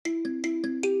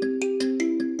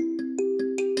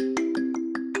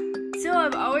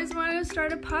I've always wanted to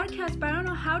start a podcast, but I don't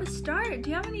know how to start. Do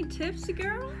you have any tips,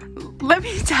 girl? Let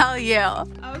me tell you.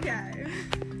 Okay.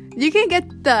 You can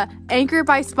get the Anchor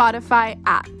by Spotify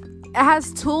app. It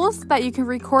has tools that you can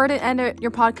record and edit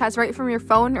your podcast right from your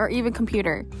phone or even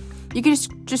computer. You can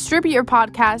distribute your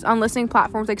podcast on listening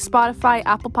platforms like Spotify,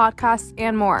 Apple Podcasts,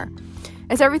 and more.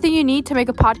 It's everything you need to make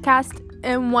a podcast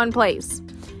in one place.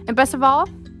 And best of all,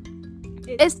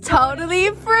 it's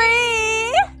totally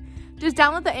free! Just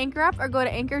download the Anchor app or go to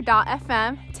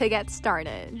anchor.fm to get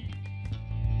started.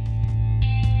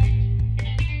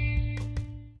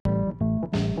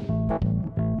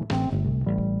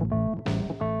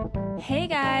 Hey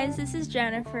guys, this is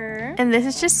Jennifer. And this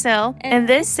is Giselle. And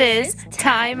this is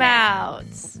Time Out.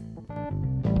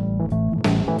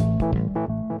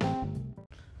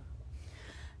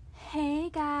 Hey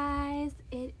guys,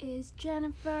 it is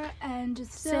Jennifer and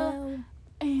Giselle,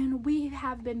 and we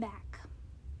have been back.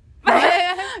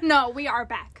 No, we are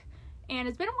back. And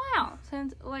it's been a while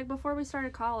since, like, before we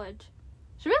started college.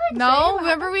 Should we, like, say No, what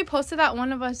remember happened? we posted that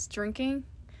one of us drinking?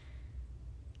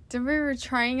 Did we were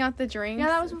trying out the drinks? Yeah,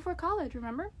 that was before college,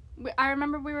 remember? I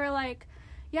remember we were like,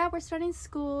 yeah, we're starting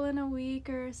school in a week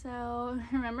or so.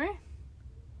 Remember?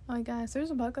 Oh my gosh,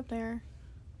 there's a bug up there.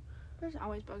 There's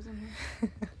always bugs in here.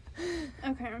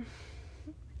 Okay.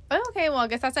 Okay, well, I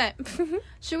guess that's it.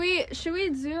 Should we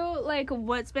do, like,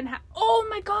 what's been Oh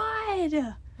my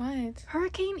god! What?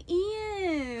 Hurricane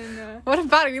Ian! What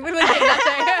about it? We literally did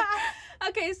that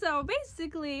Okay, so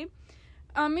basically, me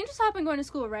and Giselle have been going to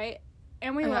school, right?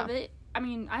 And we I know. love it. I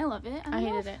mean, I love it. I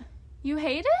hated it. You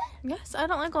hate it? Yes, I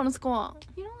don't like going to school.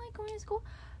 You don't like going to school?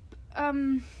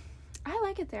 I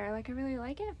like it there. Like, I really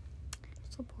like it.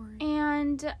 So boring.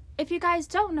 And if you guys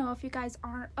don't know, if you guys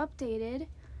aren't updated,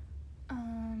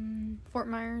 Fort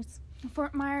Myers.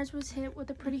 Fort Myers was hit with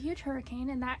a pretty huge hurricane,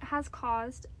 and that has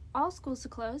caused all schools to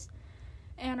close.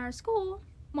 And our school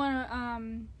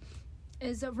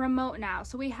is remote now,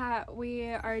 so we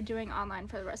are doing online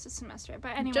for the rest of the semester.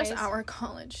 But anyways, Just our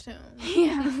college, too.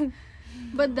 Yeah.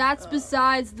 But that's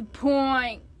besides the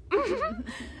point.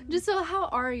 Just so, how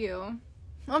are you?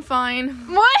 I'm fine.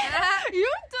 What? You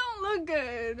don't look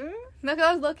good. No, because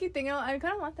I was low-key thinking, I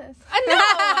kind of want this. I know.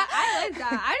 I like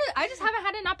that. I just haven't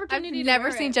had an I've opportunity to never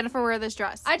wear seen it. Jennifer wear this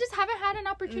dress. I just haven't had an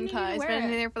opportunity to It's wear been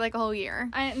it. there for like a whole year.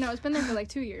 I know, it's been there for like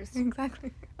 2 years.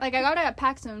 Exactly. Like, I got it at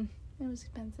Paxton. It was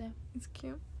expensive. It's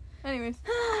cute. Anyways.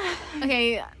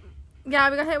 Okay.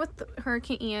 Yeah, we got hit with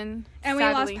Hurricane Ian. And we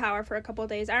sadly. lost power for a couple of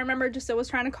days. I remember Giselle was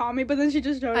trying to call me, but then she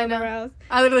just drove I out of know. our house.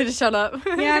 I literally just shut up.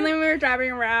 Yeah, and then we were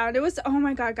driving around. It was, oh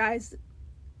my god, guys.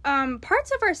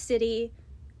 Parts of our city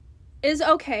is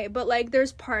okay, but, like,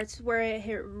 there's parts where it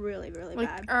hit really, really like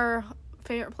bad. our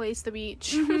favorite place, the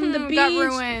beach. The got beach.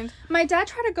 ruined. My dad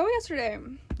tried to go yesterday.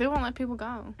 They won't let people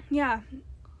go. Yeah.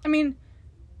 I mean,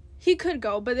 he could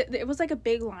go, but it was, like, a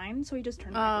big line, so he just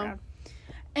turned back around.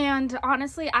 And,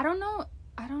 honestly, I don't know.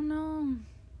 I'm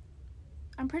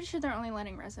pretty sure they're only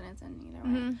letting residents in either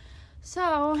way. Mm-hmm.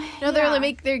 So, No,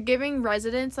 they're giving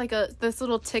residents like this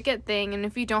little ticket thing, and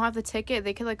if you don't have the ticket,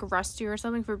 they could like arrest you or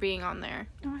something for being on there.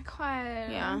 Oh my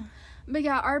god. Yeah. But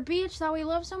yeah, our beach that we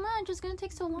love so much is gonna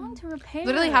take so long to repair.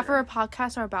 Literally half of our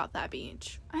podcasts are about that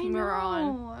beach. I know. We're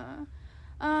on.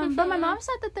 But my mom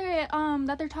said that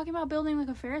they're talking about building like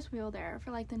a Ferris wheel there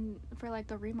for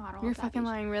the remodel. You're of that fucking beach.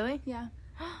 lying, really? Yeah.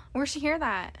 Where'd she hear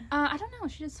that? I don't know.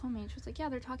 She just told me. She was like, yeah,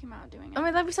 they're talking about doing it. Oh my,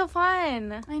 that'd be so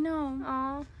fun. I know.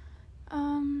 Aw.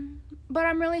 But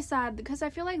I'm really sad because I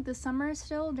feel like this summer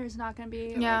still there's not gonna be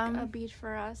like Yeah. a beach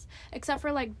for us, except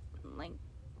for like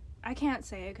I can't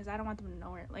say it because I don't want them to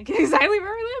know where like exactly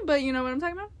where we live, but you know what I'm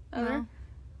talking about. No.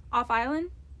 Off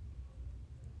island,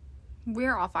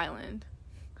 We're off island.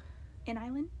 in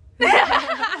island.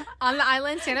 On the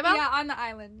island, Sanibel? Yeah, on the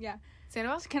island. Yeah.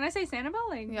 Sanibel? Can I say Sanibel?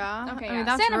 Like Yeah. Okay. I mean, yeah.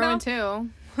 that's Sanibel. ruined too.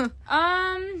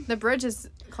 The bridge is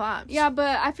collapsed. Yeah,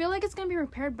 but I feel like it's gonna be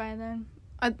repaired by then.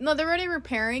 No, they're already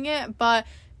repairing it, but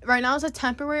right now it's a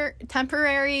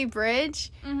temporary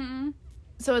bridge, Mm-hmm.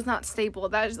 so it's not stable.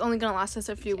 That is only gonna last us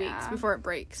a few weeks Yeah. before it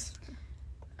breaks.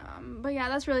 But yeah,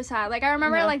 that's really sad. Like I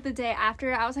remember Yeah. like the day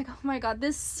after, I was like, oh my god,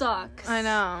 this sucks. I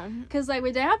know. Cause like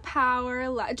we didn't have power.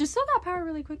 Just still got power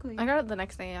really quickly. I got it the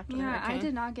next day after the Yeah, hurricane. I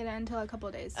did not get it until a couple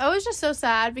of days. I was just so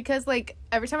sad because like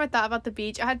every time I thought about the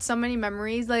beach, I had so many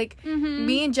memories. Like Mm-hmm.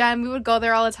 me and Jen, we would go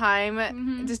there all the time,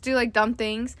 Mhm. just do like dumb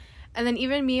things. And then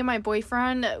even me and my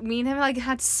boyfriend, me and him like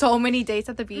had so many dates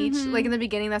at the beach. Mhm. Like in the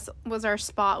beginning, was our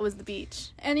spot, was the beach.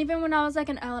 And even when I was like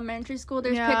in elementary school,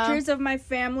 there's Yeah. pictures of my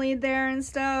family there and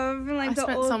stuff, and like I the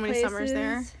spent old so many places. summers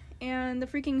there. And the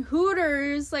freaking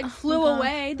Hooters like flew God.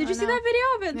 away. Did I you see know. that video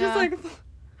of it? Yeah. Just like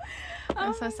I'm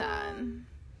oh so my sad. God.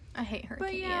 I hate Hurricane.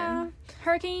 But yeah,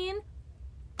 Hurricane.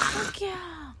 Fuck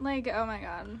yeah. Like, oh my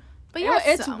god. But yeah,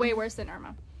 it's way worse than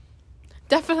Irma.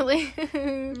 Definitely.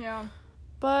 Yeah.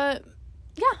 But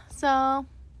yeah, so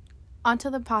onto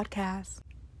the podcast.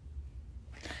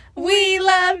 We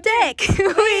love Dick.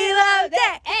 We love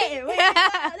Dick. Hey, we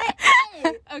love Dick.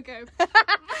 Hey. Okay.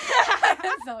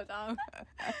 That's so dumb.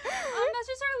 That's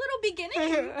just our little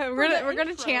beginning. We're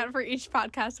gonna chant for each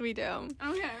podcast we do.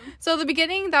 Okay. So the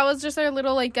beginning, that was just our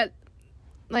little like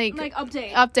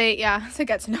update. Update, yeah, to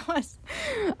get to know us.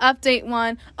 Update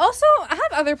 1. Also, I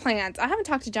have other plans. I haven't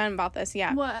talked to Jen about this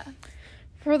yet. What?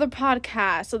 For the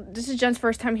podcast. So this is Jen's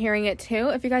first time hearing it too.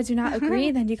 If you guys do not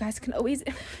agree, then you guys can always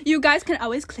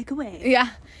click away. Yeah.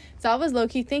 So I was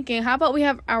low-key thinking, how about we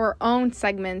have our own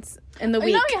segments in the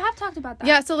week? No, you have talked about that.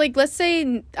 Yeah, so like let's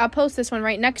say I'll post this one,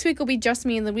 right? Next week will be just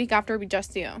me and the week after will be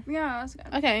just you. Yeah, that's good.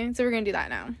 Okay, so we're gonna do that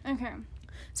now. Okay.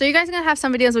 So you guys are gonna have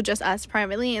some videos with just us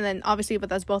privately, and then obviously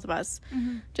with us, both of us.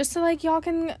 Mm-hmm. Just so like y'all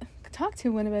can talk to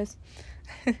one of us.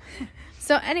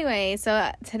 So anyway,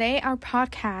 today our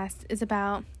podcast is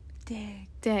about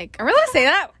Dick. Are we allowed to say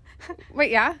that? Wait,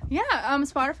 yeah? Yeah,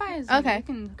 Spotify is okay. You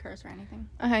can curse or anything.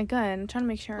 Okay, good. I'm trying to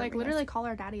make sure. Like literally call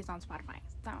our daddies on Spotify.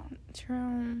 So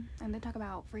true. And they talk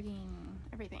about freaking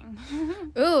everything.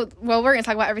 Ooh, well, we're gonna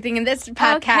talk about everything in this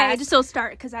podcast. Okay, just so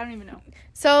start because I don't even know.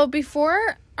 So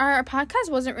before our podcast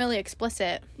wasn't really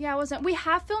explicit. Yeah, it wasn't. We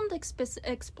have filmed explicit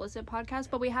podcasts,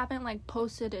 but we haven't like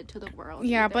posted it to the world.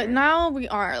 Yeah, either. but now we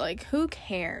are. Like, who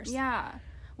cares? Yeah.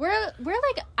 We're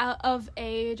like out of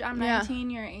age. I'm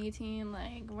 19, you're 18.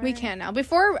 Like we can now.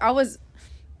 Before I was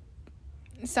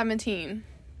 17.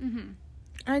 Mm-hmm.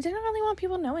 And I didn't really want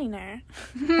people knowing that.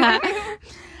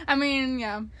 I mean,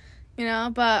 yeah. You know,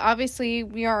 but obviously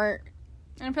we are.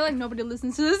 And I feel like nobody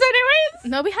listens to this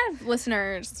anyways. No, we had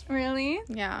listeners. Really?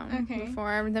 Yeah. Okay.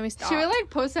 Before, then we stopped. Should we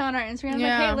like post it on our Instagram?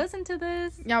 Yeah. Like, hey, listen to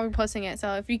this. Yeah, we're posting it.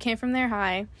 So if you came from there,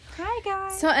 hi. Hi,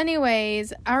 guys. So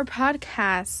anyways, our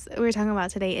podcast we're talking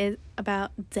about today is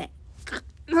about Dick.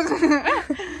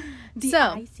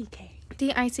 D-I-C-K.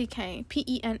 D-I-C-K.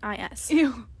 P-E-N-I-S.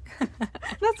 Ew.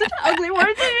 That's such an ugly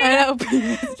word to me. I know.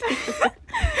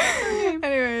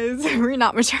 Anyways, we're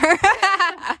not mature.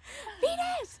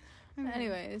 Venus.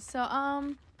 Anyways, so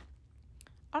I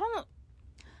don't know.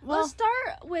 Well, Let's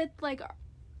start with like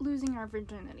losing our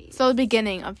virginity. So the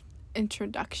beginning of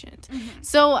introductions. Mm-hmm.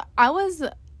 So I was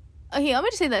okay. Let me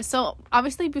just say this. So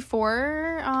obviously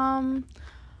before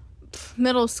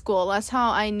middle school, that's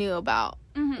how I knew about.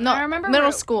 Mm-hmm. No, I remember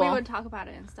middle school. We would talk about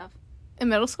it and stuff. In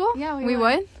middle school? Yeah, we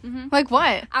would. Mm-hmm. Like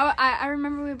what? I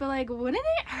remember we'd be like, wouldn't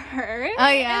it hurt? Oh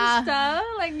yeah. And stuff.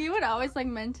 Like you would always like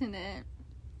mention it.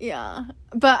 Yeah,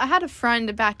 but I had a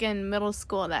friend back in middle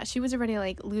school that she was already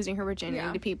like losing her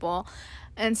virginity to people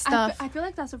and stuff. I feel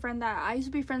like that's a friend that I used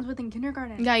to be friends with in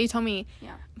kindergarten. Yeah, you told me.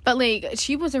 Yeah. But like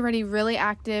she was already really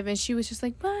active and she was just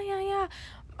like, oh, yeah.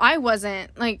 I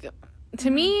wasn't like. To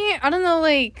me, I don't know,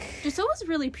 like... Giselle was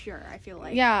really pure, I feel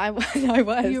like. Yeah, I was.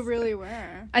 You really were.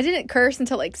 I didn't curse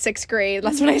until, like, 6th grade.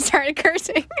 That's when I started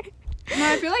cursing. No,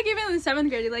 I feel like even in the 7th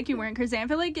grade, like, you weren't cursing. I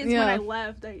feel like it's when I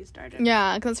left that you started.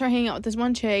 Yeah, because I started hanging out with this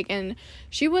one chick, and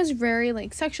she was very,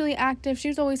 like, sexually active. She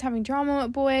was always having drama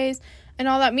with boys and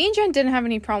all that. Me and Jen didn't have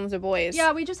any problems with boys.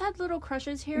 Yeah, we just had little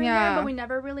crushes here and there, but we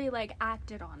never really, like,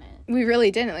 acted on it. We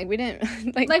really didn't. Like, we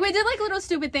didn't, like... Like, we did, like, little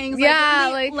stupid things. Yeah,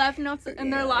 like left notes in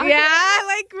their locker. Yeah,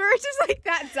 like, we were just, like,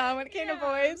 that dumb when it came to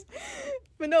boys.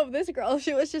 But no, this girl,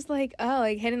 she was just, like,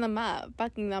 hitting them up,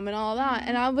 bucking them and all that. Mm-hmm.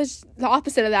 And I was the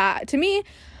opposite of that. To me,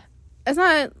 it's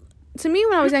not... To me,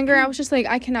 when I was younger, I was just, like,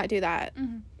 I cannot do that.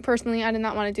 Mm-hmm. Personally, I did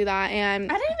not want to do that,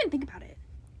 and... I didn't even think about it.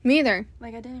 Me either.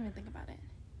 Like, I didn't even think about it.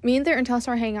 Me either until I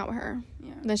started hanging out with her.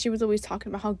 Yeah. Then she was always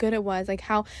talking about how good it was, like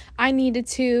how I needed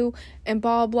to, and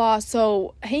blah blah.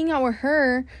 So hanging out with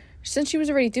her, since she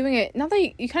was already doing it, not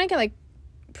that you kind of get like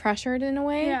pressured in a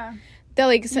way. Yeah. That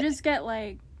like you just get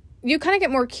like. You kind of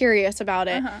get more curious about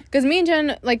it, because me and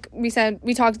Jen, like we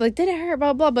talked like, did it hurt,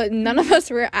 blah blah, but none of us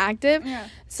were active. Yeah.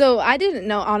 So I didn't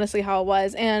know honestly how it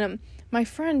was, and. My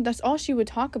friend, that's all she would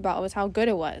talk about was how good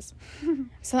it was.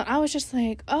 So I was just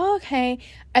like, oh, okay.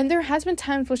 And there has been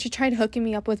times where she tried hooking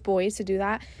me up with boys to do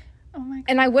that. Oh, my God.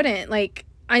 And I wouldn't.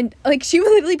 She would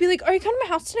literally be like, are you coming to my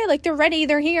house today? Like, they're ready.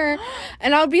 They're here.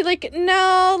 And I would be like,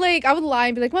 no. Like, I would lie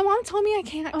and be like, my mom told me I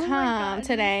can't come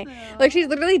today. No. Like, she's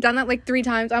literally done that, like, 3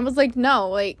 times. I was like, no.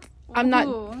 Like, I'm not.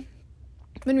 What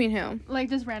do you mean who? Like,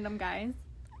 just random guys?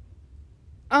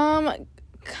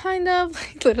 Kind of,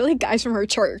 like, literally guys from her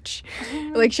church.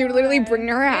 Like, she would literally bring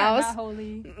to her house. Not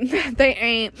holy. They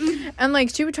ain't. And, like,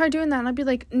 she would try doing that, and I'd be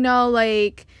like, no,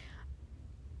 like,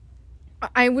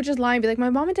 I would just lie and be like, my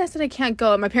mom and dad said I can't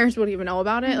go. And my parents wouldn't even know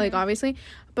about it, like, obviously.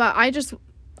 But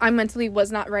I mentally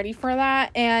was not ready for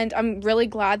that. And I'm really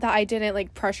glad that I didn't,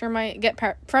 like, get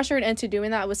pressured into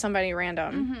doing that with somebody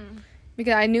random.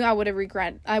 Because I knew I would have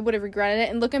regretted it.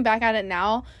 And looking back at it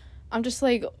now, I'm just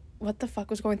like, what the fuck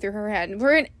was going through her head?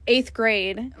 We're in 8th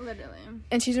grade. Literally.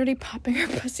 And she's already popping her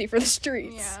pussy for the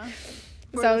streets.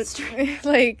 Yeah. So,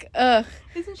 like, ugh.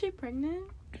 Isn't she pregnant?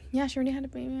 Yeah, she already had a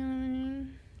baby.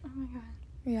 Oh my god.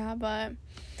 Yeah, but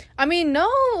I mean, no,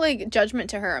 like, judgment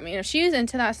to her. I mean, if she's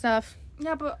into that stuff.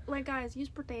 Yeah, but, like, guys, use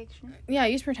protection. Yeah,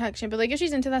 use protection. But, like, if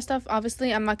she's into that stuff,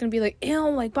 obviously, I'm not gonna be like, ew,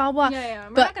 like, blah, blah. Yeah,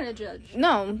 we're not gonna judge.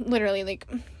 No, literally, like,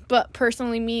 but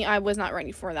personally, me, I was not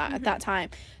ready for that at that time.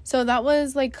 So that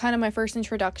was, like, kind of my first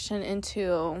introduction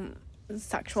into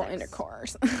sexual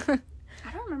intercourse. I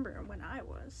don't remember when I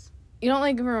was. You don't,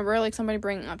 like, remember, like, somebody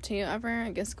bringing up to you ever,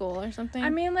 like, at school or something? I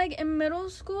mean, like, in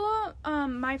middle school,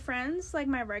 my friends, like,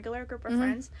 my regular group of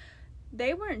friends,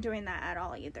 they weren't doing that at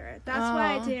all either. That's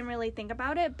why I didn't really think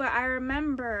about it. But I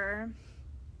remember,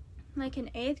 like,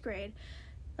 in 8th grade,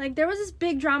 like, there was this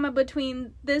big drama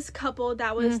between this couple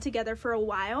that was together for a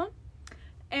while.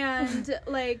 And,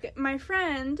 like, my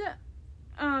friend,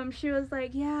 she was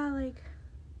like, yeah,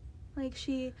 like,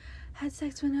 she had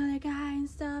sex with another guy and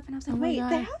stuff. And I was like, wait,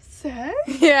 they have sex?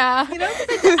 Yeah. You know,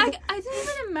 because I didn't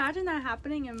even imagine that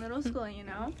happening in middle school, you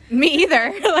know? Me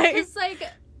either. Like, it's like,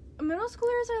 middle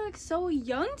schoolers are, like, so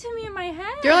young to me in my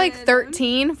head. They're, like,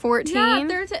 13, 14. Yeah,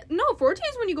 14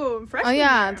 is when you go in freshman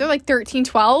year. They're, like, 13,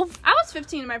 12. I was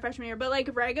 15 in my freshman year, but, like,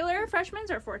 regular freshmen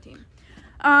are 14.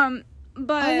 But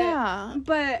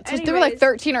So they were, like,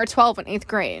 13 or 12 in 8th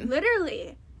grade.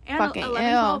 Literally. And fucking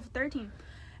 11, 12, 13.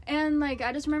 And, like,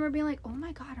 I just remember being like, oh,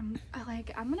 my God, I'm going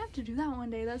to have to do that one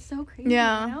day. That's so crazy,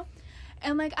 yeah. You know?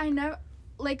 And, like, I never,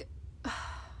 like,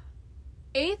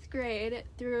 8th grade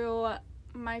through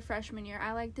my freshman year,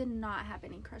 I, like, did not have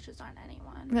any crushes on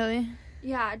anyone. Really?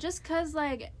 Yeah, just because,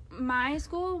 like, my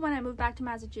school, when I moved back to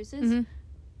Massachusetts,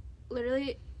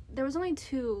 literally, there was only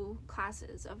 2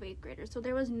 classes of 8th graders, so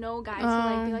there was no guys to,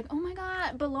 like, be like, oh, my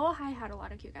God. But Lowell High had a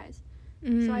lot of cute guys.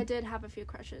 So I did have a few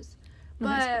crushes.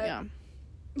 But,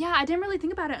 yeah, I didn't really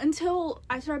think about it until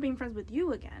I started being friends with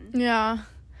you again. Yeah.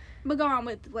 But go on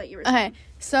with what you were saying. Okay,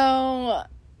 so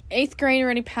 8th grade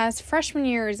already passed. Freshman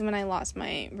year is when I lost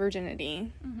my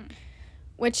virginity.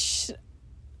 Which,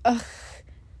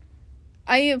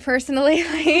 I personally,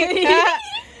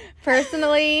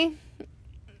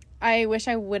 I wish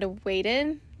I would have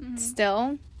waited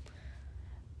still.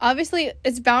 Obviously,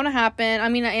 it's bound to happen. I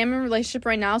mean, I am in a relationship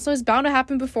right now, so it's bound to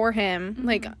happen before him.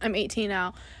 Like, I'm 18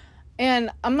 now.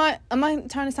 And I'm not trying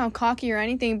to sound cocky or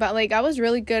anything, but, like, I was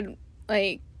really good,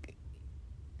 like,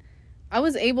 I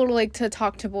was able to, like, to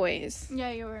talk to boys.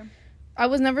 Yeah, you were. I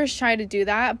was never shy to do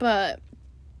that, but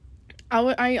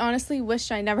I honestly wish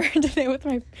I never did it with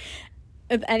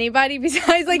anybody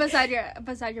besides, like... Beside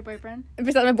your boyfriend?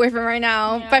 Besides my boyfriend right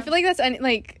now. Yeah. But I feel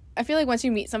like I feel like once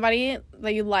you meet somebody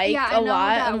that you like a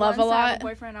lot and love a lot... I have a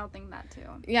boyfriend, I'll think that, too.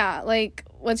 Yeah, like,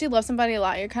 once you love somebody a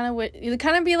lot, you kind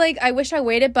of be like, I wish I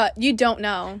waited, but you don't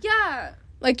know. Yeah.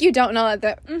 Like, you don't know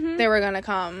that they were gonna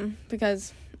come,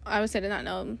 because I did not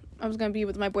know I was gonna be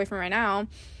with my boyfriend right now.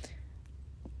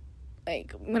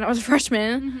 Like, when I was a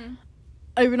freshman,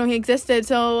 I didn't even know he existed.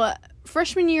 So,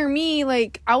 freshman year me,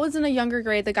 like, I was in a younger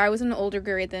grade. The guy was in an older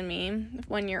grade than me,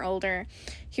 1 year older.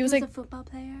 He was like a football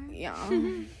player. Yeah.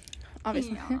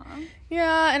 Obviously.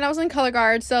 Yeah, and I was in color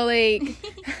guard, so, like,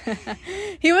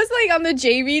 he was, like, on the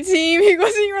JV team. He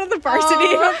wasn't even on the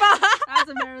varsity.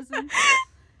 That's embarrassing.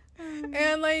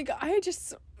 And, like, I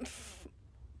just...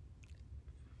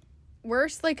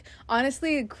 Worse, like,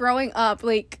 honestly, growing up,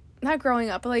 like, not growing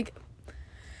up, but, like,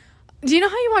 do you know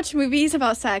how you watch movies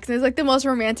about sex and it's, like, the most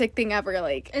romantic thing ever?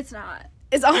 Like, it's not.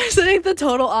 It's honestly, like, the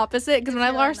total opposite, because when I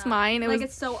lost mine, like,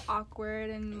 it's so awkward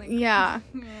and, like... Yeah.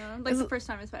 Yeah, like, the first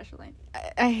time especially.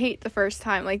 I hate the first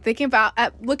time. Like,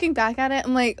 looking back at it,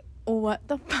 I'm like, what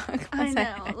the fuck was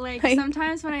I know. Like,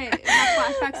 sometimes when I have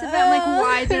flashbacks of that, I'm like,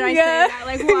 why did I say that?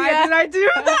 Like, why did I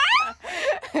do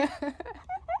that?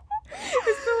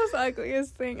 It's the most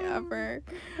ugliest thing ever.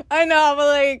 I know, but,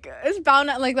 like, it's bound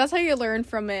to, like, that's how you learn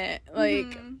from it.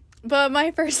 Like, but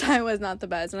my first time was not the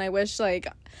best, and I wish, like,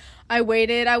 I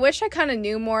waited. I wish I kind of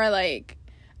knew more, like,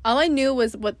 all I knew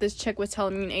was what this chick was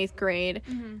telling me in 8th grade.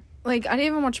 Like, I didn't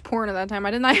even watch porn at that time.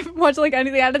 I did not even watch, like,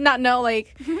 anything. I did not know,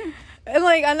 like, and,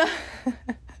 like, I know.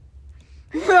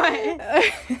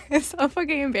 It's so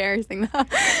fucking embarrassing, though.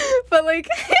 But, like,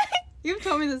 you've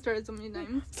told me this story so many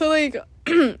times. So, like,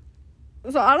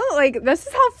 so I don't, like, this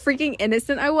is how freaking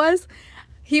innocent I was.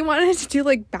 He wanted to do,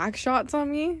 like, back shots on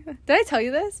me. Did I tell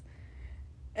you this?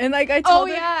 And like I told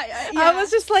her, yeah. I was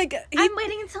just like, I'm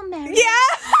waiting until marriage. Yeah.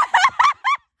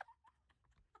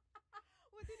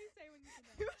 What did he say when you said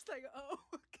that? He was like, oh,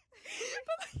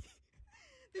 okay.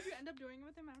 Did you end up doing it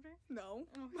with him after? No.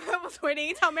 Oh. I was waiting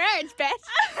until marriage, bitch.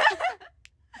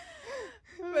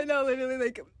 But no, literally,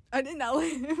 like, I did not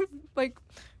let him, like,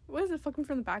 what is it, fucking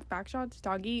from the back shots?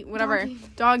 Doggy? Whatever.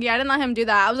 Doggy. I didn't let him do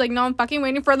that. I was like, no, I'm fucking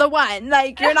waiting for the one.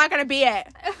 Like, you're not gonna be it.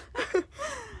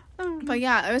 But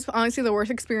yeah, it was honestly the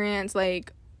worst experience.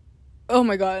 Like, oh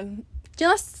my god. Jen,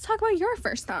 let's talk about your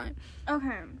first time.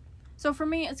 Okay. So for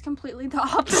me, it's completely the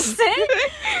opposite,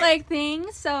 like,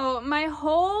 thing. So my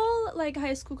whole, like,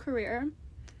 high school career,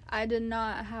 I did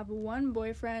not have one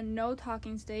boyfriend, no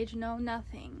talking stage, no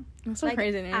nothing. That's so like,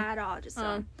 crazy, man. At all, just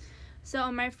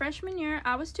So my freshman year,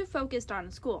 I was too focused on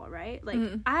school, right? Like,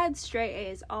 Mm-hmm. I had straight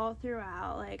A's all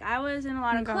throughout. Like, I was in a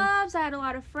lot of clubs, I had a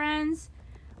lot of friends.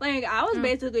 Like, I was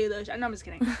basically no, I'm just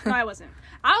kidding. No, I wasn't.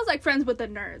 I was, like, friends with the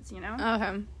nerds, you know?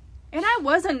 Okay. And I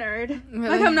was a nerd. Really?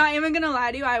 Like, I'm not even gonna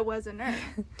lie to you, I was a nerd.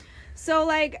 So,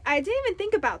 like, I didn't even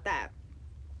think about that.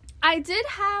 I did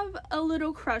have a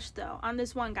little crush, though, on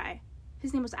this one guy.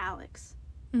 His name was Alex.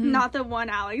 Mm-hmm. Not the one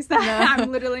Alex that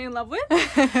I'm literally in love with. But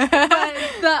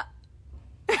the...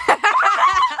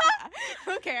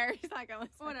 Who cares? He's not gonna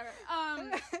listen. Whatever.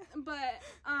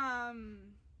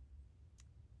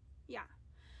 Yeah.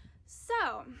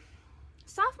 So,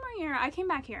 sophomore year, I came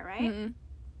back here, right?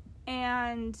 Mm-hmm.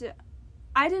 And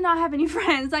I did not have any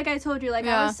friends, like I told you. Like,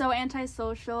 Yeah. I was so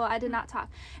antisocial. I did not talk.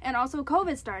 And also,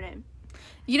 COVID started.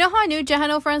 You know how I knew Jen had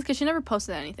no friends? Because she never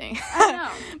posted anything. I know.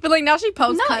 But, like, now she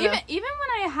posts No, kind even of.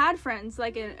 when I had friends,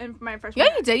 like, in my freshman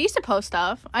Yeah, year. you did. You used to post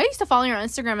stuff. I used to follow you on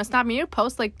Instagram and Snap. You would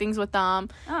post, like, things with them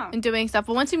Oh. and doing stuff.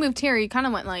 But once you moved here, you kind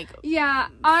of went, like, Yeah,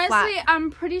 honestly,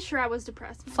 I'm pretty sure I was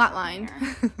depressed. my flatlined.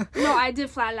 sophomore year. No, I did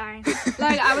flatline.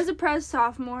 Like, I was depressed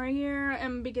sophomore year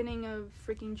and beginning of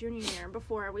freaking junior year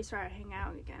before we started hanging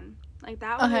out again. Like,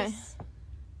 that was... Okay.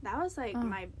 That was, like,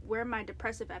 Oh. where my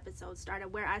depressive episode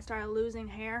started, where I started losing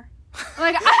hair.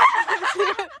 Like,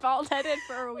 bald-headed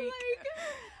for a week. Like,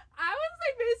 I was,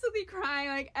 like, basically crying,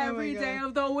 like, Oh my every day God.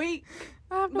 of the week.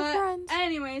 I have no But friends.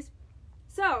 anyways,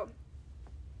 so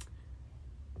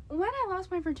when I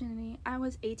lost my virginity, I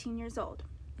was 18 years old.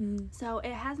 So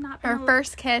it has not been Her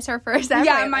first kiss, her first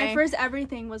everything. Yeah, my first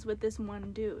everything was with this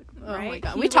one dude. Oh right? my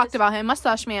god, He we talked was- about him,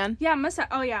 Mustache Man. Yeah, mustache.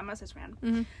 Oh yeah, mustache man.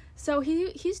 Mhm. So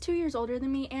he's 2 years older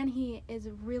than me, and he is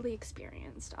really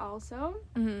experienced also.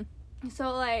 Mhm.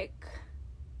 So, like,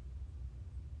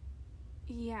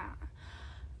 yeah.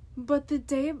 But the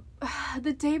day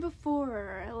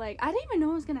before, like, I didn't even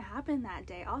know it was gonna happen that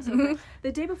day. Also, but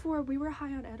the day before, we were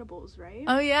high on edibles, right?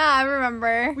 Oh yeah, I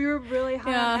remember. We were really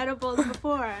high Yeah. on edibles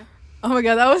before. Oh my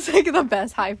god, that was like the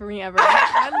best high for me ever.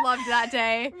 I loved that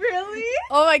day. Really?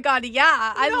 Oh my god,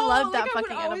 yeah, I No, loved that like,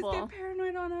 fucking I would edible. always get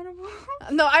paranoid on edibles.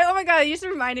 No, oh my god, you just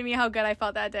reminded me how good I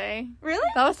felt that day. Really?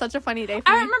 That was such a funny day for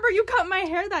I me. remember you cut my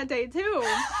hair that day too.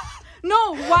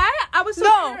 No, why? I was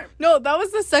so No, that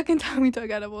was the second time we took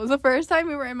edibles. The first time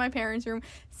we were in my parents' room.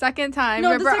 Second time, No,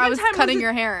 the remember I second was time was cutting the-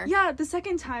 your hair. Yeah, the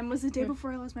second time was the day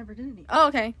before I lost my virginity. Oh,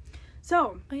 okay.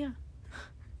 So, Oh yeah.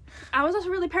 I was also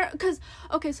really because,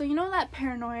 okay, so you know that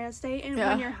paranoia state Yeah.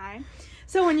 when you're high?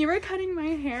 So when you were cutting my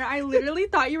hair, I literally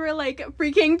thought you were, like,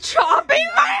 freaking chopping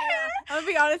my hair! I'm gonna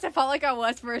be honest, I felt like I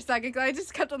was for a second because I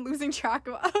just kept on losing track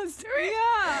of what I was doing.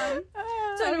 Yeah. So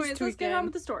I was anyways, let's get tweaking. on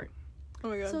with the story. Oh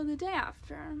my god. So the day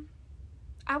after,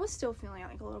 I was still feeling,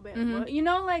 like, a little bit, Mhm. you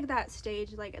know, like, that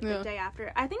stage, like, Yeah. the day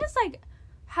after. I think it's, like,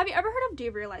 have you ever heard of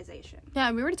derealization?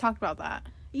 Yeah, we already talked about that.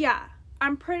 Yeah.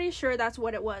 I'm pretty sure that's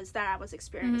what it was that I was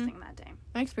experiencing that day.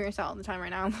 I experience that all the time right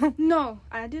now. No,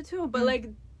 I do too, but, Mm. like,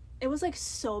 it was, like,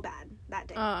 so bad that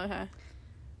day. Oh, okay.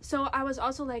 So I was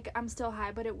also, like, I'm still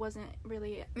high, but it wasn't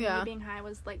really Yeah. me being high. It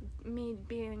was, like, me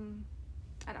being,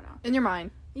 I don't know. In your mind.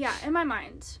 Yeah, in my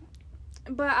mind.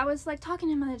 But I was, like, talking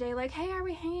to him the other day, like, hey, are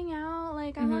we hanging out?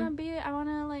 Like, I want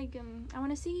to, like, I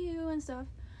want to see you and stuff.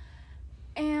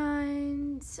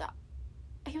 And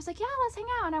he was like, yeah, let's hang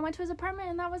out. And I went to his apartment,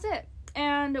 and that was it.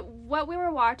 And what we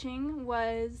were watching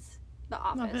was The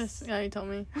Office. Yeah, you told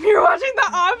me. We were watching The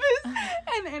Office,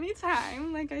 and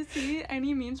anytime, like, I see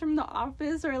any memes from The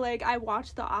Office, or, like, I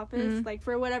watch The Office, like,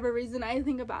 for whatever reason, I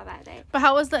think about that day. But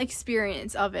how was the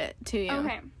experience of it to you?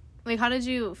 Okay. Like, how did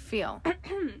you feel?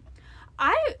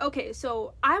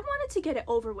 So I wanted to get it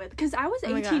over with, because I was Oh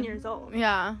my 18 God. years old.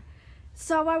 Yeah.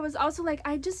 So I was also, like,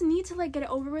 I just need to, like, get it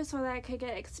over with so that I could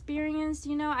get experience,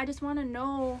 you know? I just want to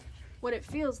know what it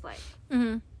feels like.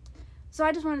 Mm-hmm. So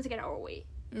I just wanted to get it over with.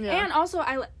 Yeah. And also,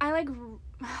 I like,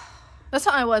 That's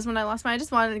how I was when I lost mine. I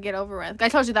just wanted to get over with. I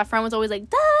told you that friend was always like,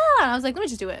 da! And I was like, let me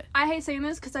just do it. I hate saying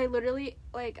this because I literally,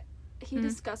 like, he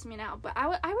disgusts me now. But I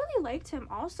really liked him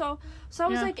also. So I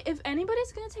was like, if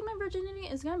anybody's going to take my virginity,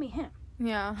 it's going to be him.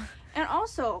 Yeah. And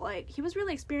also, like, he was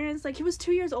really experienced. Like, he was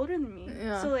 2 years older than me.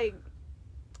 Yeah. So, like,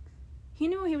 he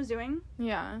knew what he was doing.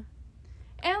 Yeah.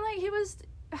 And, like, he was,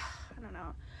 I don't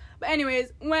know. But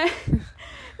anyways, when,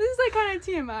 this is, like, kind of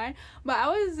TMI. But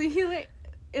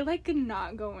it, like, could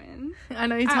not go in. I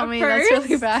know, you told me first. that's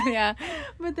really bad, yeah.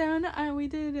 But then we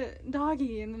did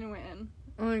doggy and then it went in.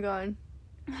 Oh my god.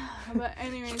 But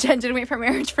anyways. Jen didn't wait for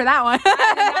marriage for that one.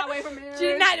 I did not wait for marriage. She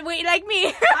did not wait like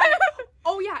me.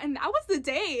 Oh yeah, and that was the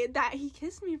day that he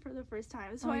kissed me for the first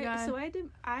time. So God.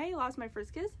 I lost my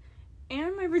first kiss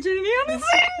and my virginity on the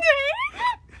same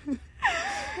day.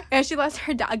 And she lost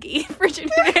her doggy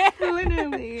virginity.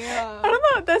 Literally. I don't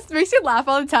know. This makes you laugh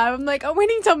all the time. I'm like, I'm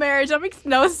waiting till marriage. That makes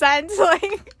no sense.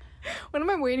 Like, what am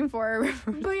I waiting for?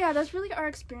 But yeah, that's really our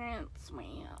experience.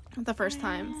 The first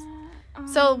times.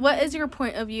 So, what is your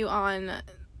point of view on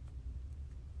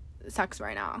sex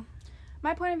right now?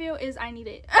 My point of view is I need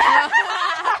it. Like, I'm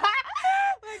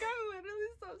literally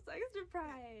so sex deprived.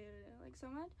 Like, so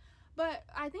much. But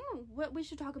I think what we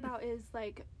should talk about is,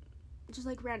 like, just,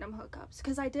 like, random hookups.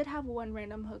 Because I did have one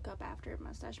random hookup after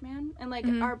Mustache Man. And, like,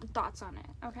 our thoughts on it.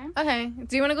 Okay? Okay.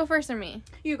 Do you want to go first or me?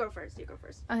 You go first.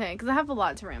 Okay, because I have a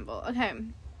lot to ramble. Okay.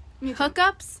 Me too.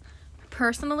 Hookups,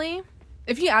 personally,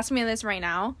 if you ask me this right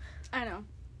now, I know.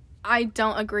 I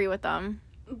don't agree with them.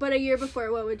 But a year before,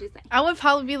 what would you say? I would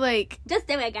probably be like... Just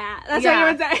do it, guys. That's what you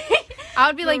would say. I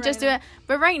would be like, just do it.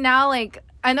 But right now, like,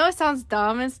 I know it sounds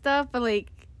dumb and stuff, but, like,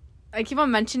 I keep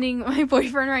on mentioning my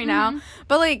boyfriend right now.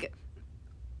 But, like,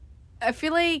 I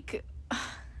feel like... I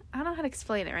don't know how to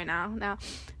explain it right now. Now,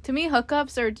 to me,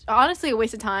 hookups are honestly a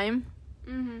waste of time.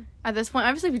 At this point.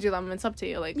 Obviously, if you do them, it's up to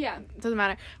you. Like, it doesn't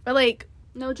matter. But, like...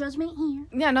 No judgment here.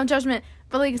 Yeah, no judgment.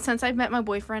 But, like, since I've met my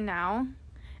boyfriend now,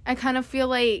 I kind of feel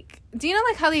like... Do you know,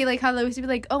 like, how they used to be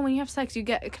like, oh, when you have sex, you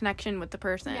get a connection with the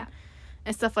person. Yeah.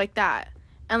 And stuff like that.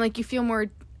 And, like, you feel more,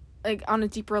 like, on a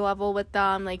deeper level with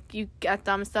them. Like, you get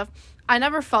them and stuff. I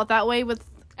never felt that way with...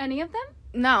 Any of them?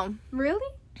 No.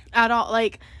 Really? At all.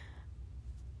 Like,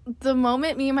 the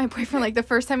moment me and my boyfriend, like, the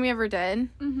first time we ever did,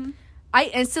 I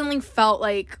instantly felt,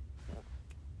 like...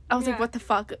 I was like, what the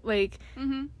fuck? Like...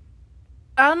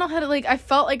 I don't know how to, like, I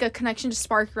felt like a connection just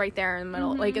sparked right there in the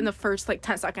middle, like, in the first, like,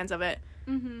 10 seconds of it.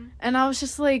 And I was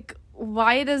just like,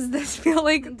 why does this feel,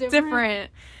 like, different?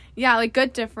 Yeah, like,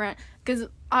 good different. Because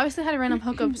obviously I had random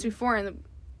hookups before, and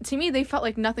to me, they felt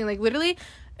like nothing. Like, literally,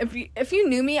 if you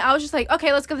knew me, I was just like,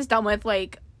 okay, let's get this done with.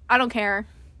 Like, I don't care.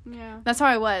 Yeah. That's how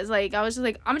I was. Like, I was just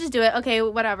like, I'm gonna just do it. Okay,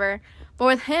 whatever. But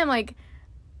with him, like,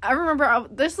 I remember I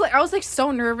was, like,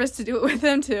 so nervous to do it with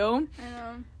him, too. I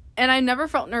know. And I never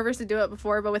felt nervous to do it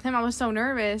before, but with him, I was so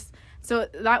nervous. So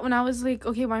that when I was like,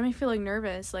 okay, why am I feeling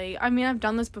nervous? Like, I mean, I've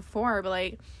done this before, but,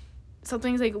 like,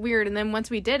 something's, like, weird. And then once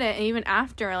we did it, and even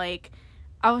after, like,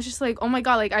 I was just like, oh, my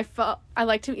God, like, I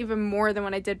liked him even more than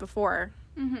when I did before.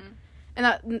 And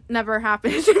that never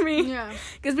happened to me. Yeah.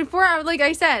 Because before, like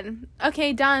I said,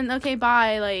 okay, done, okay,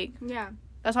 bye, like. Yeah.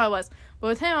 That's how I was. But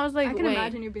with him, I was like, I can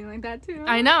imagine you being like that, too.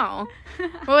 I know.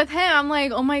 But with him, I'm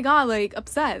like, oh, my God, like,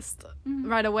 obsessed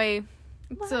right away.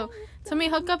 Well, so, to me,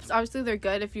 hookups, obviously, they're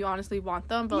good if you honestly want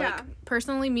them. But, like,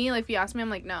 personally, me, like, if you ask me, I'm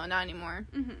like, no, not anymore.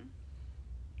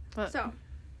 But, so,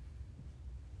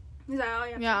 is that all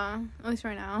you have? Yeah, at least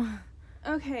right now.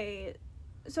 Okay,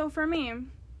 so for me,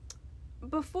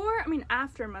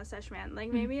 after Mustache Man,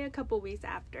 like, maybe a couple weeks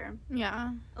after.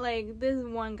 Yeah. Like, this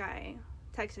one guy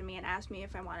texted me and asked me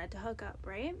if I wanted to hook up,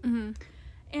 right?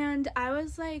 And I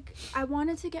was like, I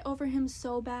wanted to get over him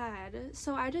so bad.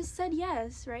 So I just said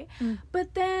yes, right?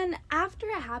 But then after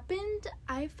it happened,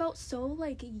 I felt so,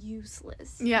 like,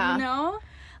 useless. Yeah. You know?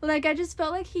 Like, I just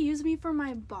felt like he used me for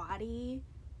my body.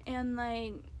 And,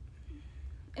 like,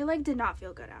 it, like, did not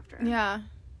feel good after. Yeah.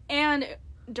 And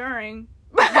during.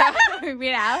 Yeah.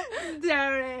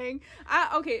 During.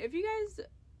 Okay, if you guys,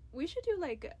 we should do,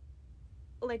 like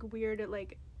weird,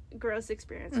 like, gross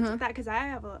experiences with that, because I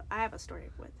have a story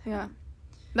with him. Yeah,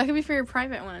 that could be for your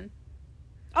private one.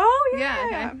 Oh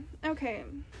yeah. Okay.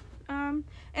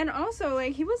 And also,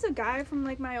 like, he was a guy from,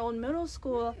 like, my old middle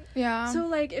school. Yeah. So,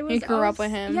 like, it was. You grew up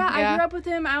with him. Yeah, I grew up with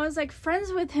him. I was, like,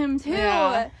 friends with him too.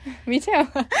 Yeah. Me too.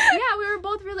 Yeah, we were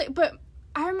both really. But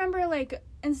I remember, like,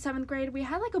 in 7th grade, we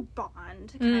had, like, a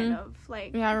bond kind of,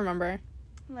 like. Yeah, I remember.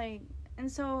 Like,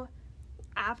 and so.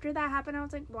 After that happened, I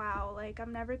was like, wow, like,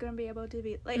 I'm never gonna be able to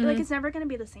be, like, like, it's never gonna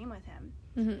be the same with him.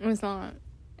 It's not.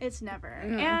 It's never.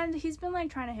 And he's been,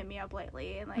 like, trying to hit me up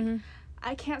lately, and, like,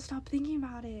 I can't stop thinking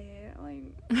about it.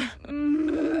 Like,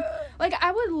 like,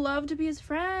 I would love to be his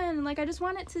friend. Like, I just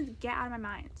want it to get out of my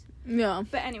mind. Yeah.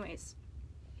 But anyways,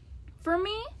 for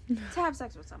me to have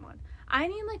sex with someone, I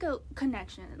need, like, a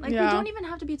connection. Like, we don't even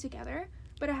have to be together,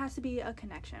 but it has to be a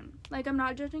connection. Like, I'm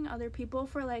not judging other people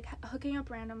for, like, hooking up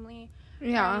randomly or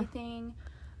anything.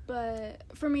 But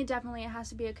for me, definitely, it has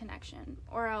to be a connection.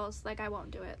 Or else, like, I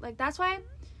won't do it. Like, that's why...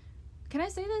 Can I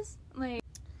say this? Like...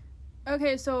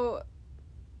 Okay, so...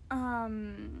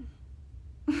 when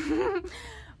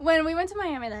we went to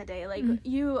Miami that day, like,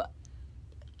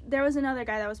 there was another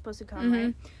guy that was supposed to come,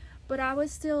 right? But I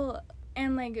was still...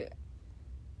 And, like...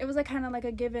 It was, like, kind of, like,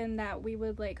 a given that we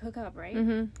would, like, hook up,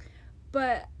 right?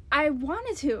 But... I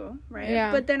wanted to, right?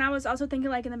 Yeah. But then I was also thinking,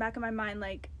 like, in the back of my mind,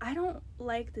 like, I don't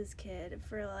like this kid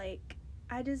for, like,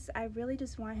 I really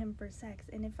just want him for sex.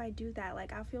 And if I do that,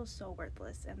 like, I'll feel so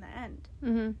worthless in the end.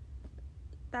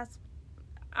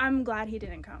 I'm glad he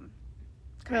didn't come.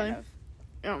 Kind of.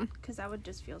 Yeah. Because I would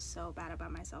just feel so bad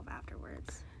about myself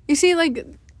afterwards. You see, like,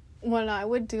 when I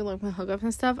would do, like, my hookups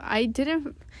and stuff, I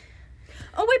didn't...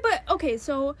 Oh, wait, but, okay,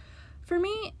 so, for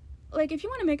me... Like, if you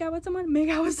want to make out with someone, make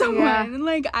out with someone. Yeah.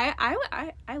 Like,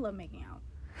 I love making out.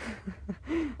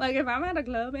 Like, if I'm at a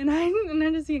club and I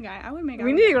just see a guy, I would make out with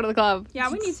him. We need to go to the club. Yeah,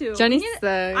 we need to. Jenny's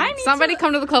somebody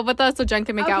come to the club with us so Jen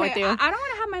can make out with you. I don't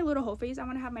want to have my little whole face. I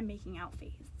want to have my making out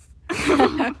face.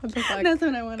 What the fuck? That's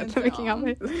what I want to do. Making out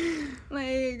face.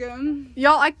 Like,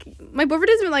 y'all, my boyfriend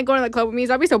doesn't even like going to the club with me,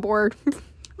 so I'd be so bored.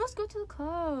 Let's go to the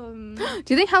club.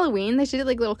 Do you think Halloween, they should do,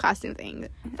 like, little costume things?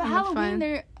 For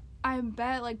Halloween, I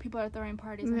bet, like, people are throwing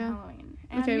parties on Halloween.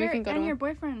 And okay, we can go to your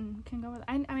boyfriend can go with...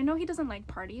 I know he doesn't like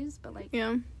parties, but, like...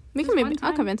 Yeah. We can maybe...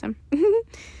 I'll convince him.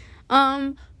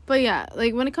 But, yeah,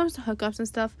 like, when it comes to hookups and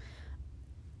stuff...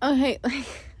 Okay, like...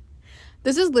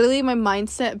 This is literally my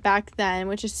mindset back then,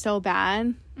 which is so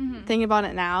bad. Thinking about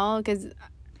it now, because...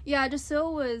 Yeah,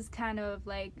 Jasil was kind of,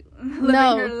 like, living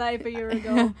her life a year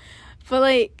ago. But,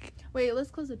 like... Wait,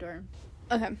 let's close the door.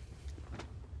 Okay.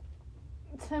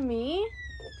 To me...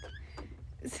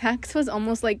 Sex was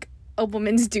almost like a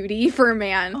woman's duty for a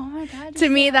man. Oh my god. To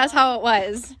me, that's how it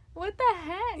was. What the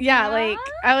heck? Yeah, like,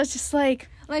 I was just like...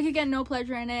 Like, you get no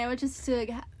pleasure in it, which is to,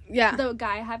 like, the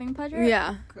guy having pleasure?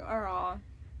 Yeah. Girl.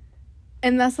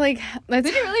 And that's, like... Did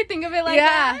you really think of it like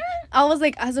that? I was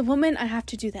like, as a woman, I have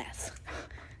to do this.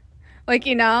 Like,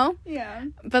 you know? Yeah.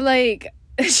 But, like,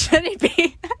 should it be?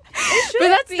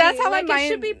 It should that's how like, my mind... It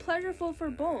should be pleasurable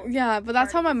for both. Yeah, but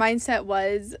that's how my mindset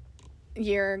was...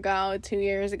 year ago, 2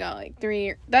 years ago, like 3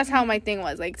 years. That's how my thing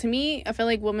was. Like, to me, I feel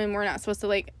like women were not supposed to,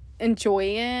 like, enjoy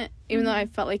it, even though I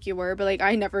felt like you were, but, like,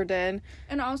 I never did.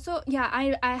 And also, yeah,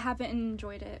 I haven't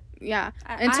enjoyed it. Yeah.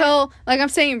 Like I'm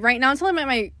saying, right now, until I met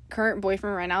my current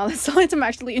boyfriend right now, that's the only time I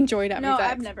actually enjoyed having sex. No,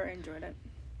 I've never enjoyed it.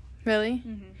 Really?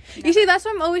 You see, that's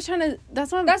what I'm always trying to...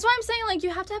 That's why I'm saying, like,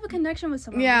 you have to have a connection with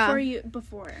someone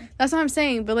before. That's what I'm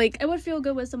saying, but, like... It would feel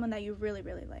good with someone that you really,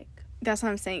 really like. That's what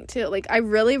I'm saying, too. Like, I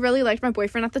really, really liked my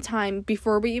boyfriend at the time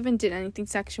before we even did anything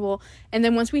sexual. And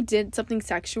then once we did something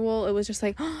sexual, it was just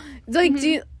like... it's like,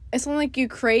 it's only like you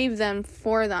crave them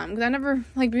for them. Because I never...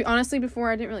 Like, honestly,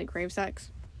 before, I didn't really crave sex.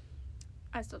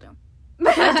 I still do.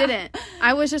 I didn't.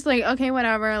 I was just like, okay,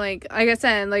 whatever. Like I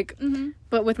said, like...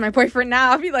 But with my boyfriend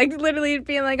now, I'd be, like, literally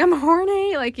being like, I'm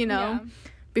horny. Like, you know... Yeah.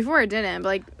 Before I didn't, but,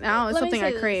 like, now it's something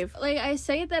I crave. Like, I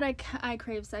say that I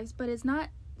crave sex, but it's not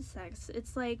sex.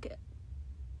 It's, like...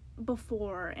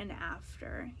 before and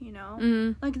after, you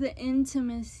know, like the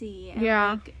intimacy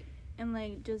and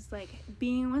like just like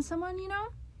being with someone, you know.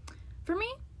 For me,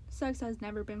 sex has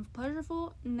never been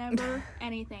pleasurable, never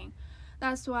anything.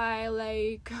 That's why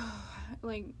like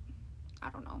I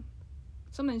don't know,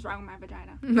 something's wrong with my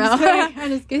vagina. No, I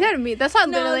just kidding. That's how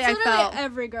literally I felt.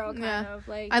 Every girl kind of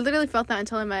like. I literally felt that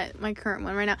until I met my current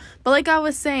one right now. But like I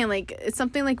was saying, like it's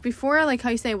something like before, like how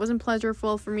you say it wasn't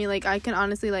pleasurable for me. Like I can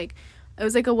honestly like. It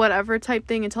was, like, a whatever type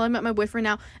thing until I met my boyfriend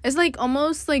now. It's, like,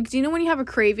 almost, like, do you know when you have a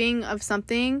craving of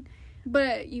something?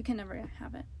 But you can never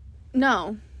have it.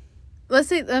 No. I'm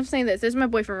saying this. This is my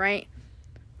boyfriend, right?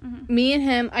 Me and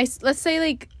him, let's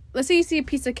say you see a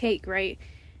piece of cake, right?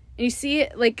 And you see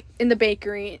it, like, in the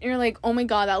bakery. And you're like, oh, my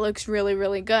God, that looks really,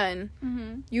 really good.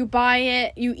 You buy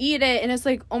it, you eat it, and it's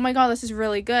like, oh, my God, this is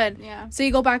really good. Yeah. So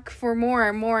you go back for more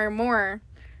and more and more.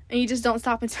 And you just don't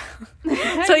stop until you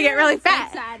get really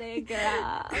fat. Excited,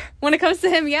 girl. When it comes to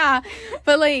him, yeah.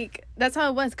 But, like, that's how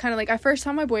it was. Kind of like, I first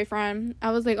saw my boyfriend.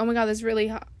 I was like, oh, my God, this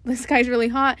guy's really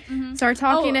hot. Started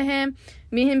talking to him.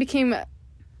 Me and him became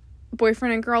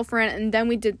boyfriend and girlfriend. And then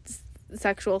we did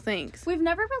sexual things. We've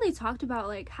never really talked about,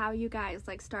 like, how you guys,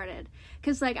 like, started.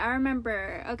 Because, like, I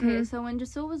remember, so when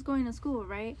Jasil was going to school,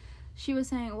 right? she was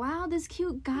saying, wow, this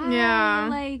cute guy. Yeah.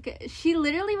 Like, she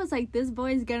literally was like, this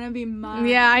boy's gonna be mine.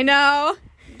 Yeah, I know.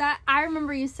 That I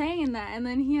remember you saying that, and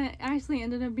then he actually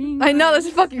ended up being I know, mine. that's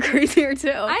fucking crazier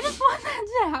too. I just want that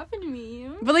to happen to me.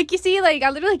 But like, you see, like, I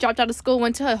literally dropped out of school,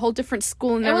 went to a whole different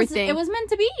school and everything. It was meant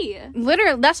to be.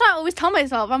 Literally, that's what I always tell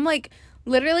myself. I'm like,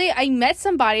 literally, I met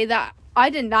somebody that I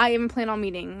did not even plan on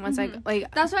meeting once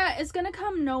That's why it's gonna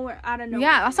come out of nowhere.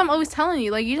 Yeah, that's what I'm always telling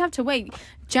you. Like, you have to wait.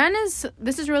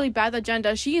 This is really bad that Jen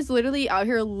does. She is literally out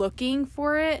here looking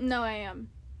for it. No, I am.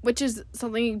 Which is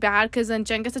something bad, because then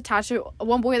Jen gets attached to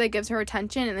one boy that gives her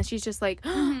attention, and then she's just like,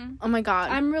 oh my god.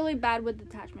 I'm really bad with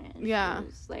attachment issues. Yeah.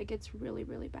 Like, it's really,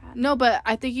 really bad. No, but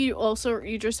I think you're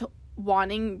just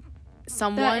wanting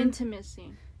someone. The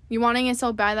intimacy. You're wanting it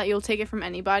so bad that you'll take it from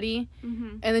anybody,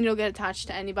 Mm-hmm. and then you'll get attached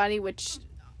to anybody, which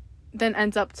then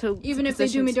ends up to even if they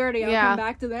do me dirty, I'll come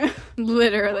back to them.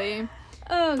 Literally.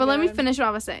 Oh, but let me finish what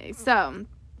I was saying. So,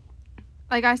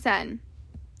 like I said,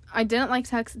 I didn't like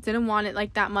sex, didn't want it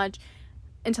like that much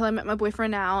until I met my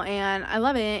boyfriend now, and I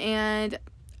love it. And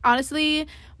honestly,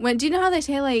 do you know how they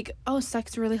say, like, oh,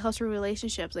 sex really helps with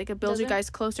relationships, like, it builds you guys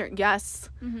closer? Yes.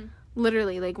 Mm-hmm.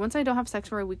 Literally, like, once I don't have sex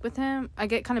for a week with him, I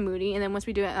get kind of moody, and then once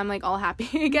we do it, I'm like all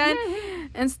happy again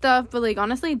and stuff. But like,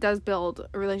 honestly, it does build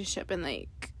a relationship. And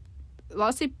like, a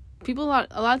lot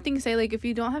of things say, like, if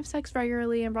you don't have sex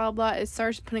regularly and blah blah blah, it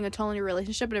starts putting a toll on your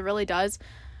relationship, and it really does.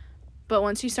 But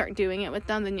once you start doing it with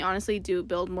them, then you honestly do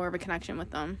build more of a connection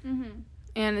with them. Mm-hmm.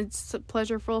 And it's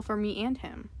pleasureful for me and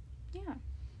him. Yeah.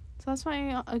 So that's why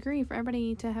I agree for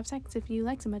everybody to have sex if you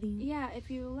like somebody. Yeah,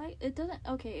 if you like... It doesn't...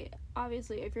 Okay,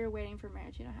 obviously, if you're waiting for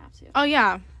marriage, you don't have to. Oh,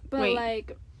 yeah. But,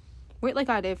 wait like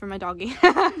I did for my doggy.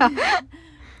 Oh,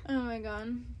 my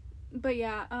God. But,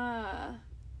 yeah,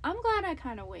 I'm glad I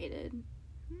kind of waited.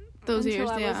 Those until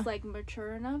years, I was, like,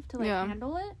 mature enough to, like,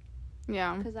 handle it.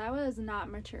 Yeah. Because I was not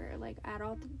mature, like, at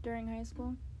all during high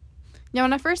school. Yeah,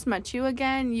 when I first met you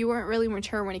again, you weren't really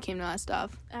mature when it came to that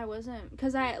stuff. I wasn't.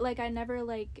 Because I never,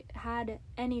 like, had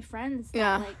any friends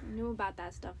that, like, knew about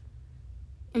that stuff.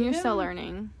 And you're still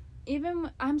learning.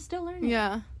 I'm still learning.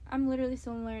 Yeah. I'm literally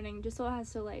still learning. Giselle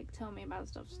has to, like, tell me about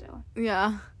stuff still.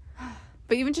 Yeah.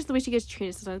 But even just the way she gets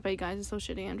treated sometimes by you guys is so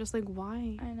shitty. I'm just like,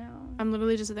 why? I know. I'm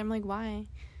literally just there. I'm like, why?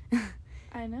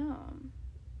 I know.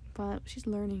 But she's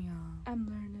learning, y'all. I'm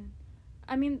learning.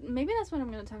 I mean, maybe that's what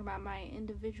I'm going to talk about my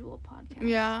individual podcast.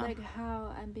 Yeah. Like,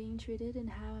 how I'm being treated and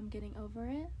how I'm getting over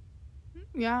it.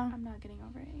 Yeah. I'm not getting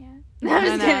over it yet. I'm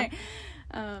just kidding.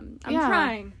 I'm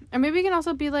trying. Or maybe it can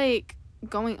also be, like,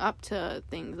 going up to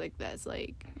things like this.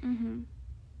 Like,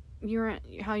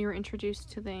 how you're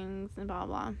introduced to things and blah,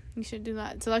 blah. You should do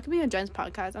that. So that could be a Jen's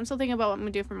podcast. I'm still thinking about what I'm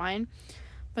going to do for mine.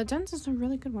 But Jen's is a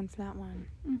really good one for that one.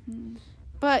 Mm-hmm.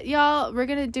 But, y'all, we're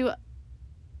going to do,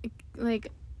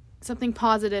 like, something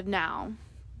positive now.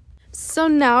 So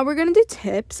now we're going to do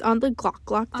tips on the Glock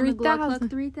 3000. On the Glock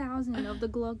 3000 of the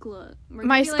Glug.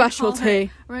 My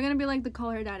specialty. We're going to be like the Call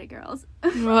Her Daddy girls.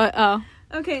 What? Oh.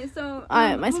 Okay, so...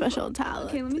 my special talent.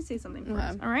 Okay, let me say something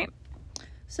first, alright?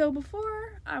 So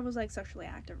before I was, like, sexually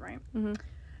active, right? Mm-hmm.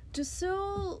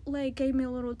 Giselle, like, gave me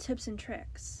little tips and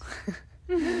tricks.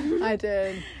 I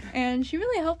did. And she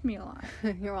really helped me a lot.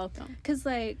 You're welcome. Because,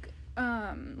 like,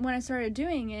 when I started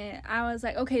doing it, I was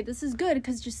like, okay, this is good,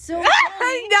 because Giselle...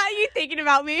 Now you thinking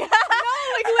about me. No,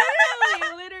 like,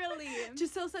 literally.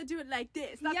 Giselle said do it like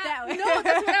this, not yeah, that way. No,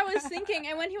 that's what I was thinking.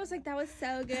 And when he was like, that was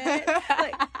so good.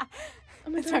 Like, oh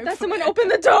my God, that someone it.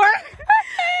 opened the door.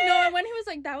 No, and when he was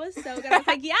like, that was so good, I was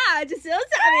like, yeah, Giselle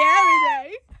taught me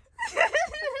everything.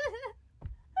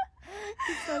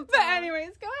 So but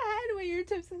anyways, go ahead with your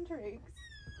tips and tricks.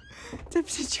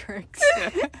 Tips and tricks.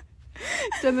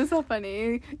 Jen, that's so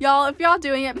funny. Y'all, if y'all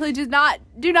doing it, please do not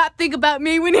think about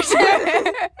me when you're doing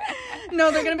it.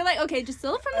 No, they're gonna be like, okay,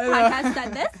 Giselle from the podcast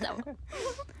said this, so.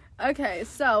 Okay,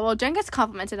 so, well, Jen gets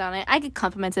complimented on it. I get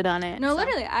complimented on it. No, so.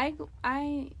 literally,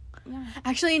 yeah.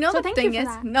 Actually, you know, so the thing is,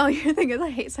 your thing is, I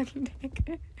hate sucking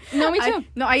dick. No, me too.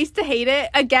 I used to hate it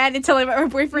again until I met my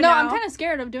boyfriend. No, now. I'm kind of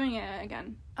scared of doing it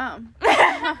again. I'm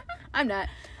not.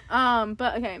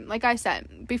 But okay, like I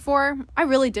said before, I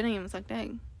really didn't even suck dick.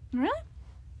 Really?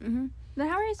 Mm-hmm. Then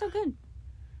how are you so good?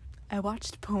 I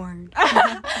watched porn. Oh my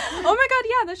God,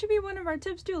 yeah, that should be one of our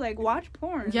tips too. Like, watch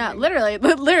porn. Yeah, like,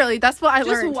 literally, that's what I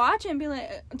learned. Just watch it and be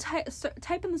like,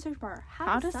 type in the search bar,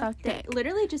 how to suck dick.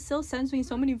 Literally, Giselle sends me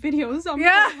so many videos on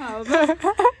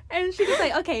Pornhub. And she was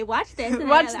like, okay, watch this. And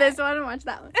watch this one and watch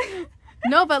that one.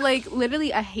 No, but like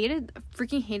literally, I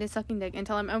freaking hated sucking dick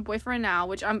until I met my boyfriend now,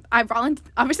 which I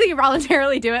obviously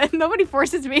voluntarily do it. Nobody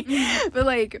forces me, but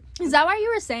like, is that why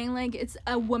you were saying like it's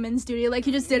a woman's duty? Like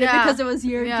you just did it because it was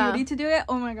your duty to do it?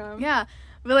 Oh my God. Yeah,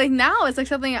 But like now it's like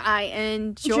something I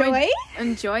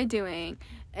enjoy doing.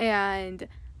 And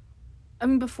I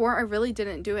mean, before I really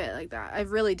didn't do it like that. I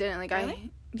really didn't. Like,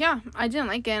 really? I didn't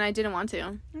like it and I didn't want to.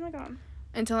 Oh my god.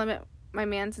 Until I met my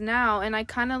man's now, and I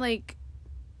kind of like,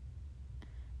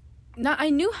 I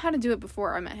knew how to do it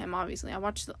before I met him, obviously. I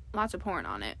watched lots of porn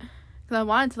on it. Because I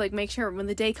wanted to like make sure when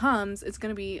the day comes, it's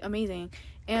going to be amazing.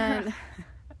 And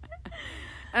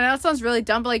I know it sounds really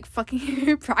dumb, but like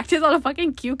fucking practice on a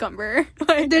fucking cucumber.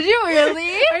 Like, did you really?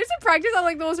 I used to practice on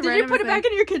like the most random Did you put it back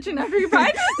in your kitchen after you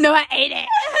practiced? No, I ate it.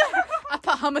 I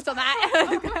put hummus on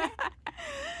that.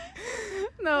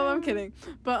 No, I'm kidding.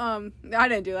 But I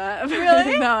didn't do that.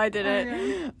 Really? No, I didn't.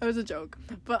 Okay. It was a joke.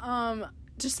 But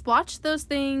just watch those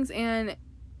things, and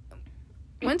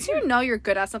once you know you're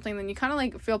good at something, then you kind of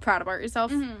like feel proud about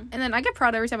yourself. Mm-hmm. And then I get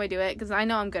proud every time I do it because I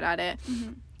know I'm good at it.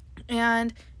 Mm-hmm.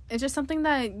 And it's just something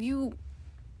that you,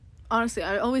 honestly,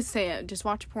 I always say it, just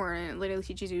watch porn and it literally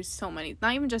teaches you so many,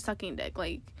 not even just sucking dick,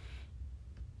 like,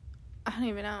 I don't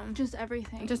even know. Just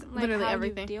everything. Just like literally how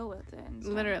everything. You deal with it. And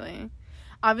stuff. Literally.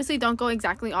 Obviously, don't go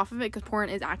exactly off of it because porn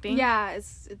is acting. Yeah,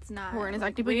 it's not. Porn is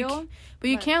like, acting, real. but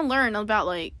you can learn about,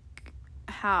 like,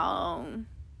 how...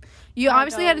 You How it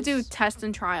obviously had to do goes. tests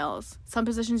and trials. Some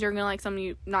positions you're gonna like, some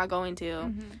you not going to.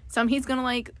 Mm-hmm. Some he's gonna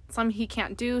like, some he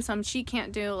can't do, some she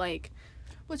can't do, like...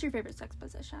 What's your favorite sex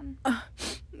position?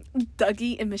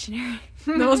 Dougie and missionary.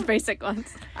 The most basic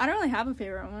ones. I don't really have a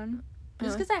favorite one.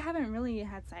 Just Really? because I haven't really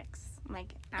had sex,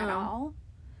 like, at all.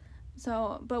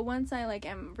 So, but once I, like,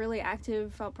 am really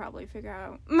active, I'll probably figure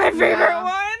out my favorite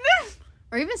one.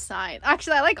 Or even side.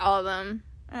 Actually, I like all of them.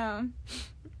 Oh.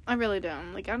 I really do.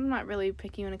 Like, I'm not really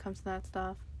picky when it comes to that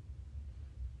stuff.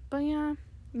 But yeah,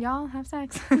 y'all have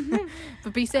sex.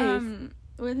 But be safe.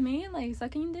 With me, like,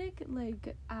 sucking dick,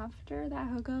 like, after that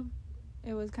hookup,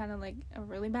 it was kind of, like, a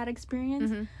really bad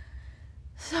experience. Mm-hmm.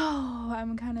 So,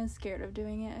 I'm kind of scared of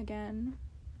doing it again.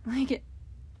 Like,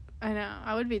 I know.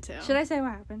 I would be too. should I say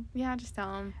what happened? Yeah, just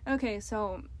tell him. Okay,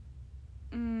 so,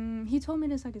 he told me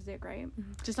to suck his dick, right?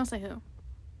 Just don't say who.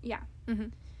 Yeah. Mm-hmm.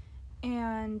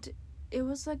 And it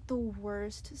was, like, the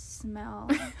worst smell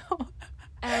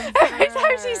Every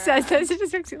time she says this, it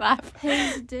just makes me laugh.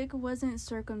 His dick wasn't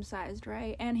circumcised,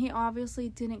 right? And he obviously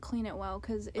didn't clean it well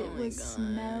because it was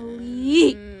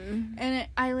smelly. And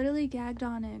I literally gagged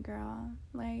on it, girl.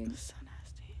 Like, So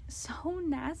nasty. so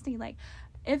nasty. Like,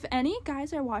 if any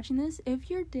guys are watching this, if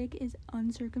your dick is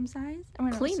uncircumcised,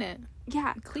 Clean it.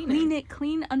 Yeah, Clean it.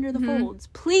 Clean under the Mhm. folds,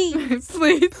 please.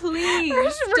 Please.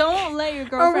 Please. Don't let your Or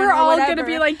girlfriend we're all whatever gonna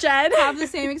be like Jed. have the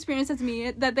same experience as me,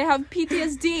 that they have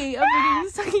PTSD of freaking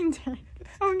sucking dick.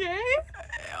 Okay?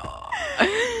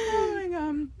 Oh my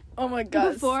god. Oh my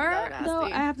god. Before, so nasty. though, I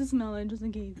have to smell it just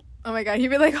in case. Oh my god, he'd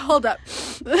be like, hold up.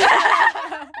 Then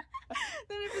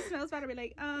if it smells bad, I'll be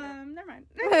like, never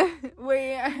mind.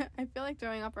 Wait, I feel like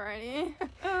throwing up already.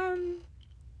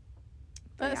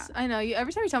 But I know,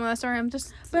 every time you tell me that story, I'm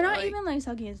just... But not even, like,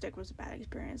 sucking his dick was a bad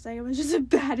experience. Like, it was just a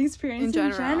bad experience In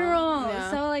in general, general. yeah.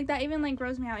 So, like, that even, like,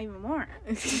 grows me out even more.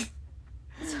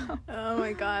 So. Oh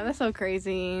my god, that's so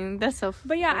crazy. That's so...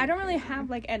 But yeah, I don't really crazy.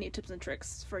 have, like, any tips and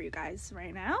tricks for you guys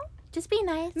right now. Just be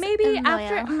nice. Maybe and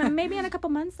after, loyal. maybe in a couple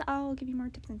months, I'll give you more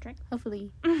tips and tricks.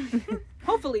 Hopefully.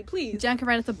 Hopefully, please. Jen can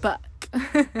write us a book.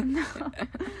 No.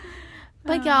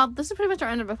 But y'all, this is pretty much our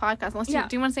end of the podcast. Unless Yeah.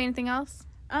 do you want to say anything else?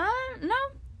 No.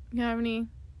 You have any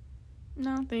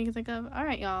No. that you can think of? All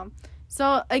right, y'all.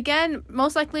 So again,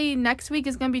 most likely next week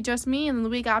is gonna be just me, and the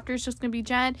week after is just gonna be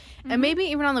Jen, and maybe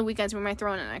even on the weekends we might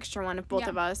throw in an extra one of both Yeah.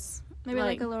 of us. Maybe,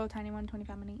 like, a little tiny one,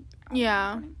 25 minute.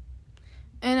 Yeah.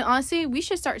 And honestly, we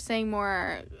should start saying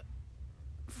more,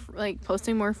 like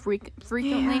posting more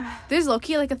frequently. Yeah. This is low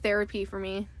key like a therapy for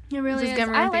me. It really Just is.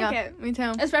 getting I everything like up. it. Me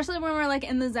too. Especially when we're, like,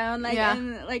 in the zone. Like, Yeah.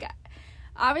 and, like,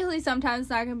 obviously sometimes it's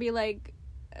not going to be, like,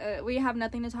 we have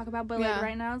nothing to talk about. But, Yeah. like,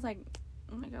 right now it's, like,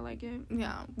 oh, my God, I like it.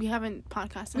 Yeah, we haven't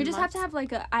podcasted. We in just months, have to have,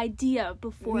 like, an idea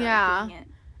before Yeah. doing it.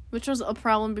 which was a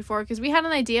problem before because we had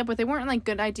an idea, but they weren't like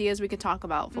good ideas we could talk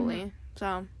about fully. Mm-hmm.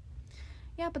 So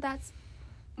Yeah, but that's...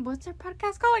 What's our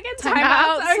podcast called again?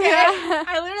 Timeouts. Okay. Yeah.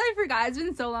 I literally forgot. It's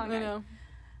been so long. I guys. know.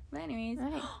 But anyways.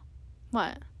 Right.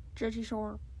 What? Jersey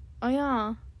Shore. Oh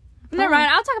yeah. Never mind.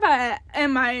 I'll talk about it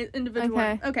in my individual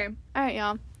Okay. one. Okay. All right,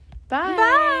 y'all. Bye.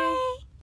 Bye.